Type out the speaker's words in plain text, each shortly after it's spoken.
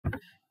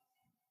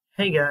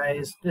Hey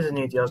guys, this is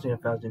Nate the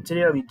Ultimate Falcon.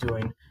 Today I'll be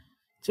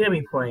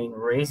playing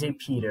Raise a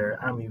Peter.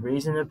 I'll be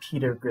raising a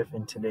Peter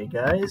Griffin today,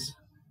 guys.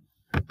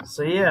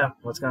 So yeah,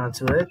 let's get on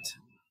to it.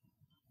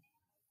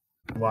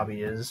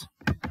 Wobby is.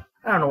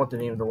 I don't know what the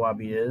name of the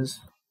Wobby is.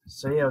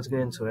 So yeah, let's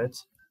get into it.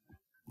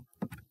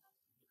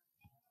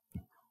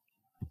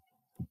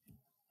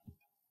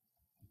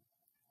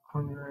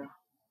 Hunger.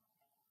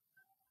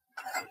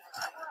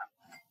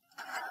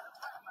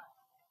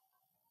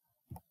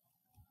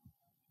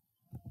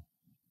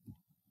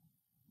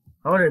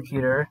 Hello there,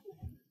 Peter.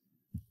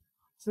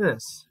 What's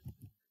this?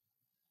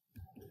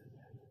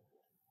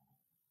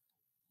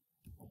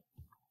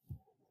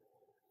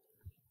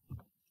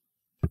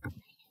 I'm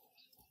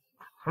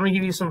gonna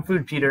give you some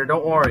food, Peter.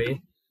 Don't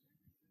worry.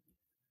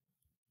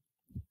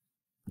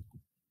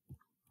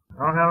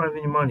 I don't have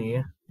any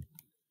money.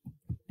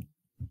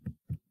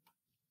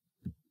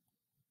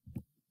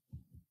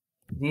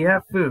 Do you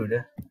have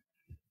food?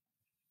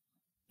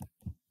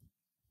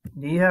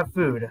 Do you have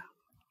food?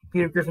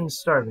 Peter Griffin's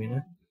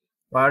starving.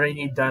 Why do I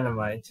need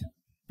dynamite?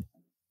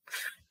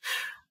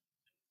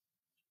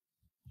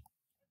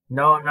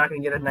 No, I'm not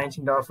gonna get a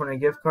 $19 Fortnite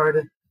gift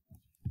card.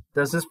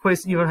 Does this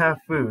place even have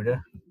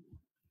food?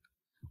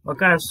 What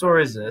kind of store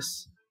is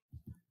this?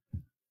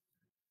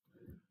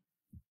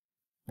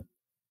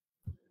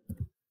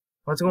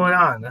 What's going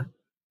on?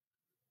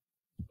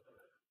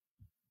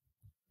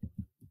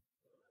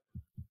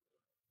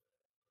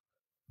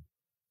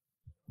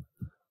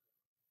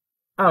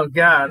 Oh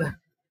god.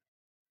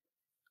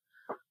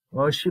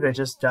 Oh shoot, I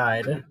just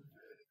died.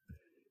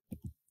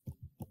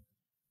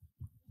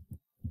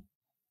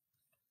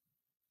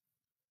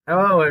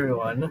 Hello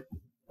everyone.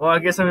 Well, I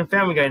guess I'm in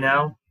Family Guy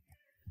now.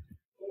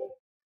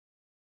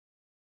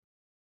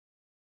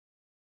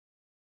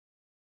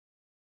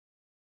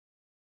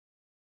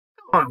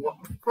 Come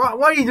on,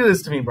 why do you do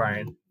this to me,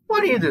 Brian?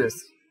 Why do you do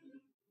this?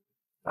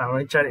 I'm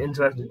gonna try to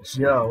interact with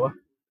Joe.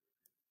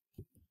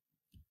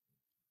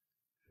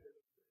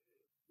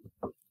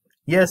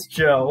 Yes,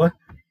 Joe.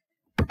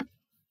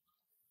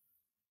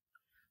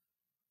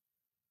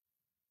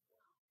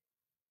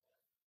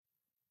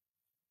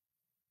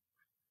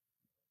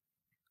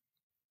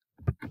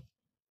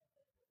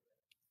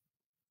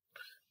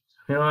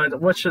 You know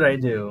what should I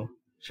do?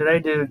 Should I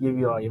give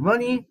you all your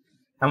money?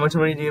 How much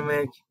money do you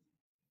make?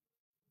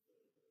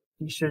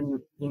 You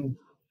shouldn't.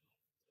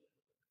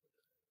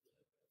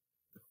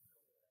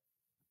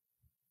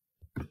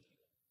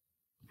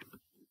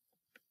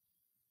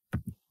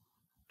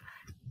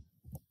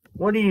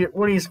 What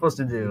are you supposed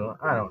to do?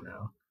 I don't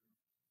know.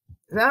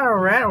 Is that a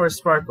rat or a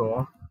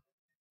sparkle?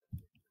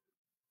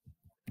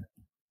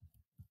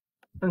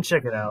 Let's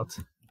check it out.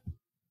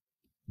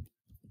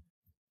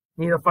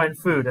 Need to find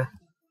food.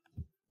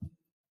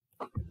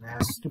 Nah,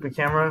 stupid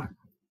camera.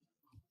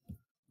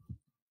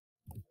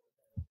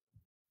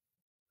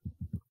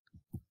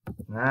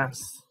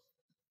 Nice.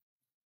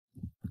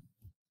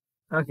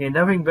 Okay,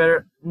 nothing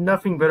better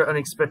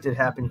unexpected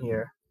happened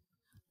here.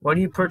 What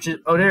do you purchase?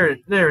 Oh,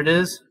 there it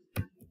is.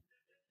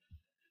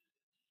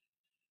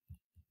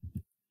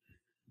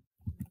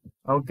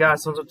 Oh god,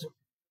 someone's up to...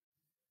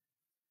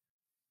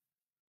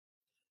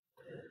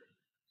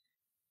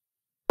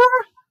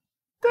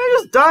 Did I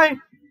just die?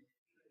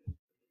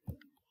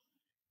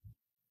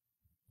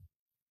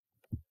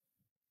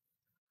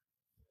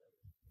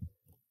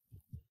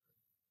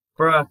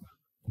 Bruh.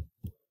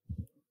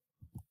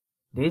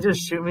 Did he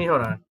just shoot me?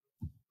 Hold on.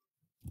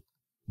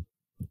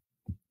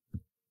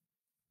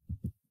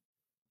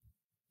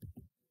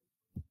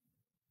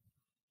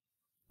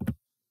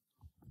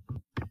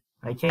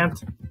 I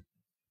can't.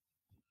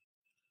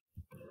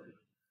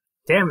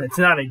 Damn it, it's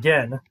not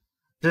again.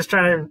 Just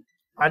trying to...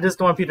 I just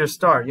don't want Peter to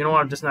start. You know what?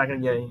 I'm just not going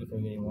to get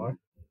anything anymore.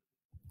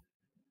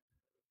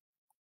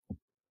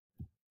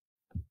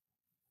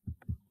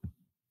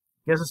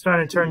 Guess it's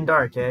starting to turn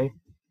dark, eh?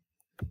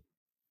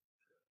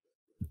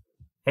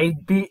 A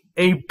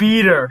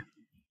beater!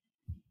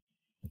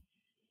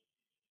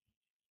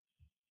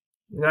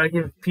 You gotta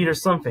give Peter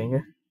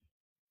something.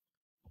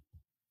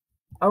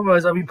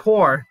 Otherwise, I'll be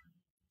poor.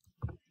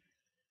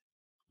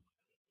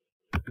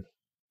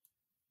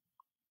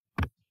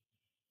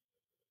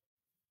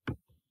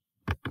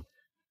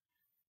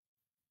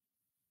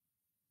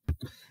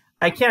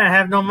 I can't, I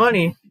have no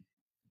money.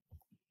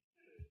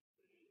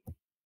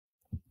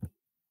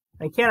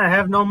 I can't, I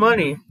have no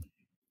money.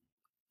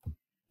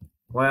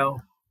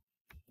 Well,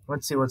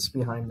 let's see what's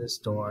behind this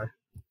door.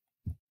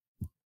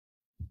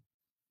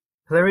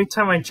 Because every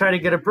time I try to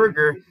get a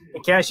burger, the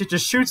cashier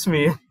just shoots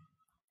me.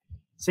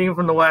 Same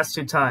from the last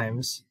 2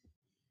 times.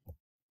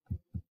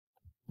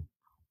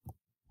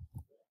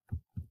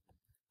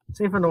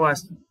 Same from the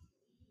last...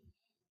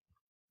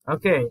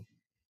 Okay.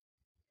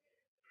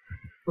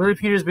 Little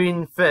Peter's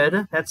being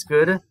fed. That's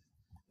good.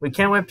 We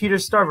can't let Peter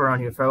starve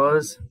around here,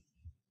 fellas.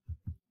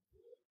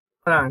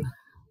 Hold on.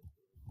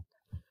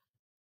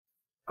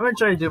 I'm gonna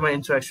try to do my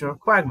interaction with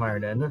Quagmire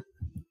then.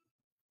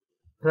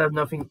 I have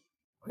nothing...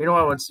 You know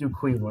what? Let's do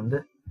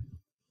Cleveland.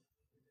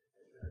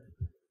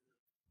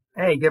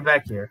 Hey, get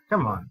back here.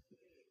 Come on.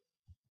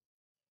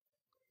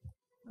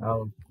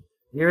 Oh,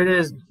 here it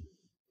is.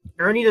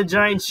 Ernie the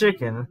giant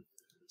chicken.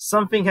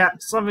 Something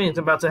is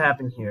about to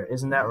happen here.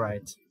 Isn't that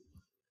right?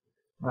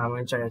 I'm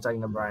going to try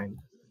talking to Brian.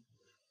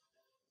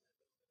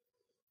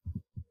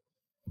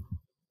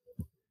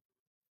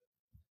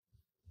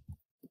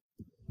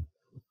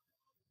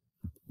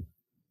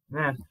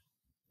 Man.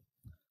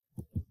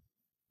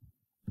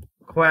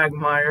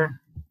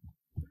 Quagmire.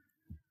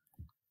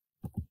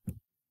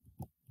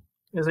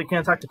 Because I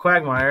can't talk to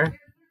Quagmire.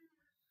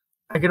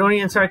 I can only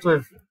interact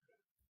with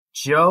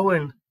Joe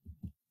and...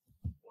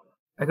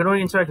 I can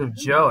only interact with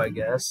Joe, I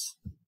guess.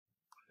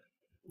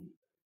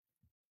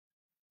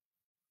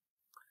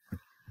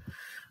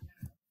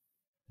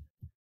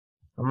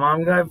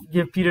 I'm gonna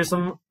give Peter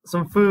some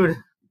food.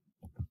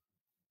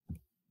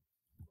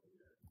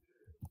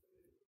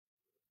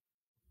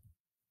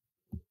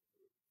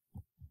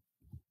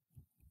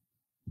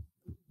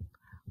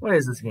 What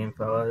is this game,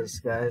 fellas,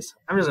 guys?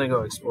 I'm just gonna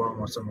go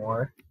explore some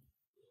more.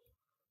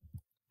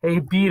 Hey,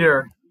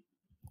 Peter.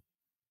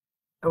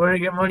 Where do I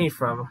get money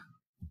from?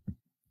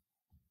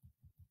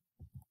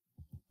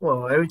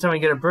 Well, every time I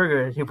get a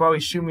burger, he'll probably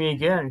shoot me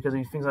again because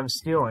he thinks I'm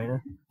stealing.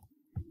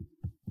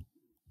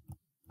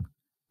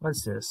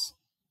 What's this?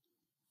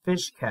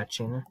 Fish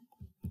catching.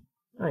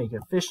 Oh, you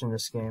can fish in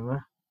this game.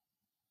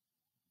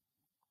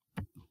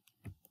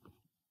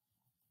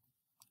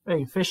 Oh,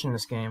 you fish in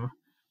this game.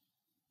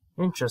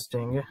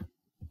 Interesting.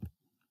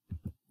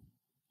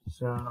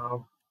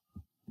 So...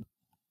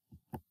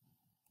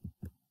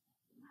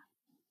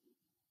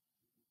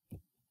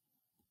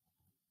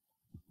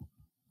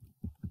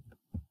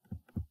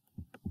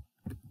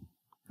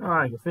 Oh,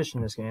 I can fish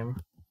in this game.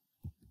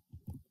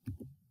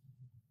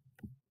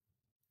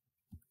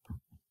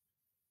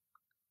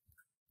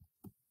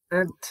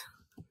 And...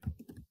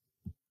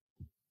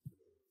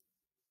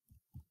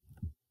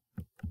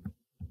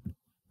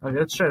 Okay,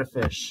 let's try to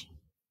fish.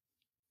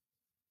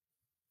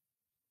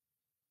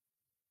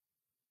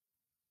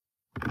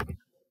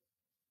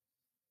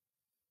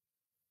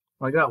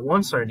 Well, I got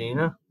one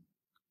sardine.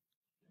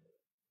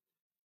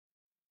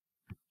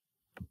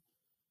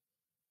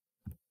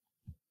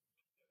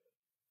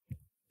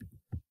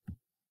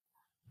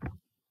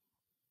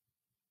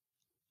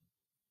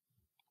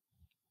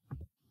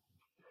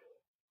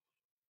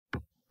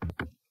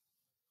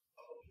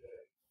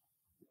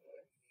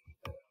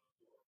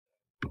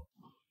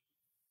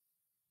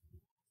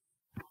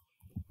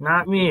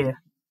 Not me.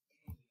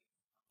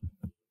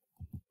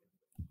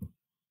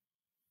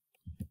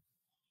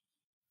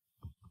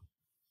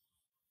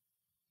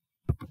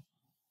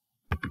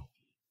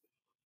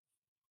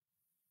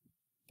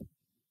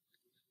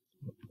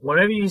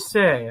 Whatever you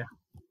say.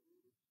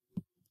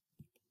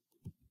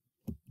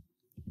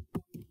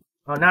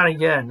 Oh, not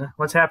again.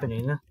 What's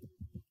happening?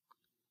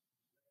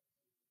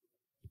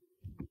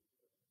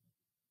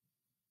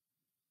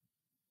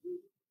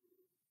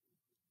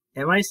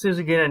 Am I supposed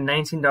to get a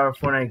 $19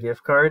 Fortnite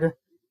gift card?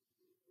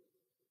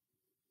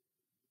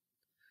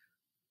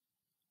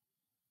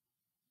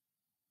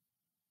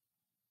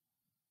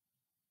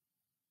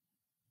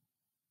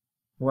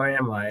 Where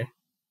am I?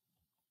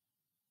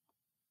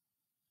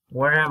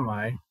 Where am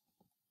I?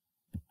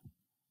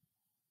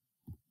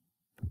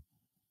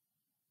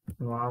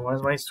 Why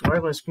does my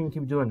screen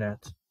keep doing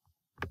that?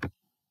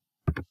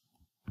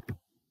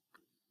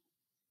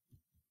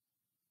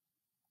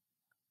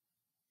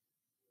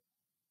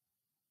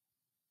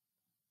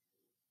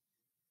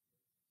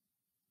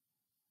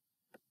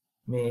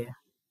 Me.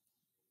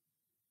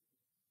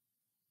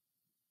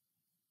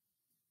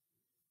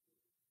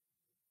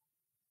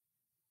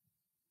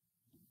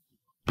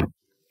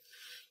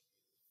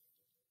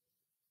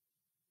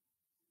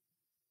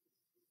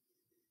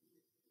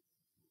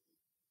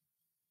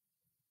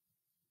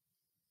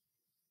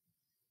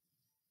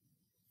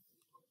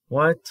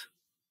 What?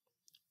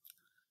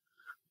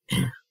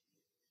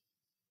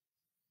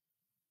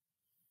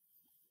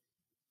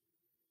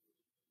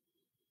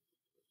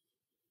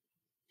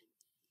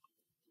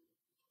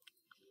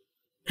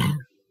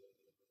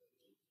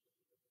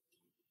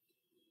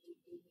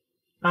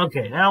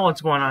 Okay, now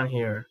what's going on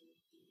here?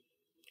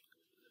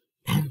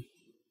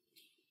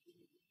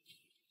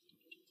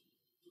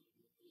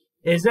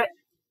 Is that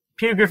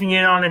Peter Griffin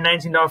getting on the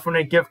 $19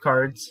 Fortnite gift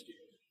cards?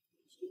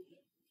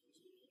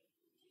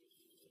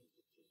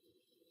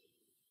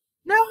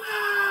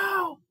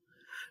 No!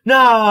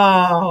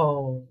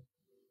 No!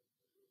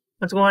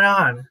 What's going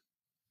on?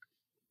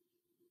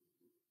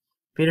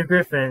 Peter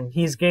Griffin,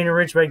 he's getting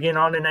rich by getting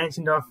on the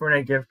 $19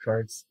 Fortnite gift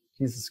cards.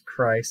 Jesus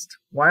Christ.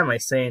 Why am I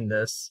saying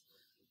this?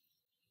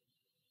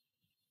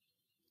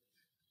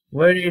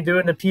 What are you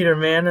doing to Peter,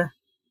 man?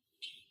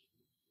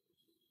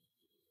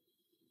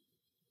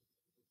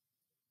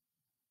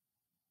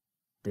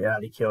 Yeah,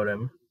 he killed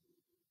him.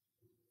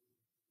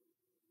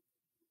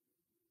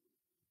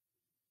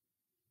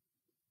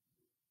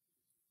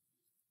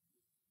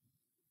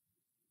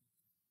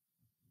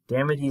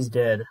 Damn it, he's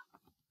dead.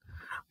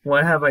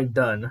 What have I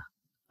done?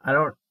 I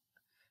don't...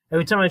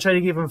 Every time I try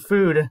to give him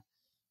food,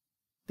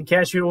 the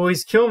cashier will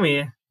always kill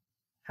me.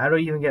 How do I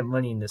even get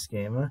money in this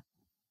game, huh?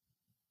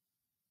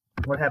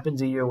 What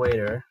happens a year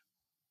later?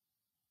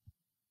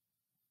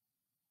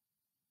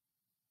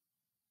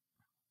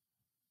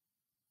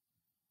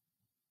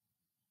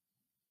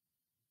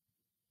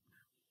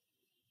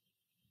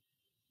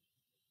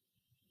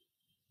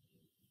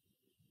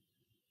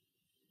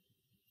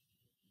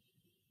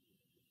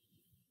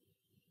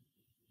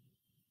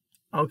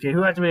 Okay,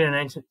 who activated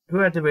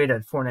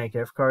that Fortnite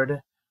gift card?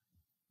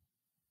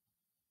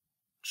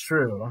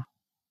 True.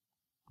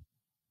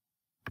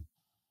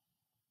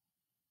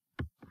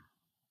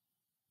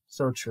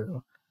 So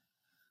true.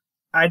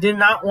 I did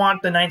not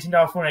want the $19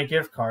 Fortnite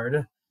gift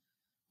card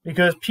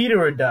because Peter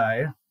would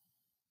die.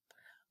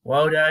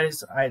 Well,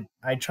 guys,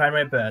 I tried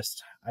my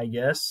best, I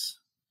guess.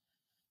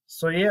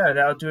 So yeah,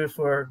 that'll do it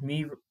for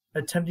me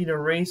attempting to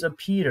raise a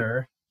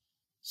Peter.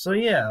 So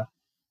yeah.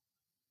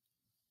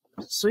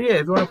 If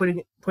you want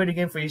to play the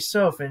game for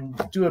yourself and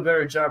do a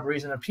better job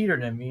raising a Peter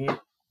than me,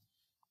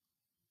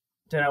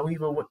 then I'll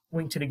leave a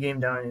link to the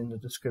game down in the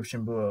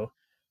description below.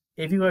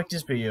 If you like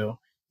this video,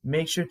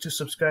 make sure to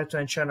subscribe to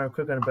my channel and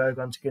click on the bell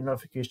icon to get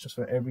notifications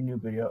for every new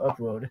video I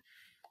upload.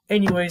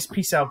 Anyways,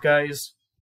 peace out, guys.